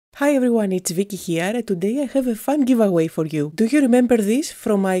Hi everyone, it's Vicky here and today I have a fun giveaway for you. Do you remember this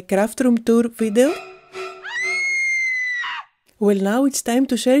from my craft room tour video? Well, now it's time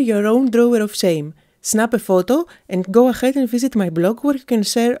to share your own drawer of shame. Snap a photo and go ahead and visit my blog where you can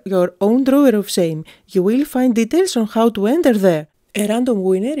share your own drawer of shame. You will find details on how to enter there. A random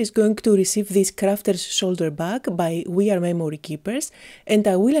winner is going to receive this crafter's shoulder bag by We Are Memory Keepers and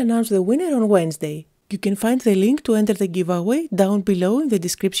I will announce the winner on Wednesday. You can find the link to enter the giveaway down below in the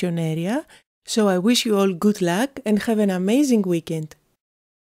description area. So I wish you all good luck and have an amazing weekend.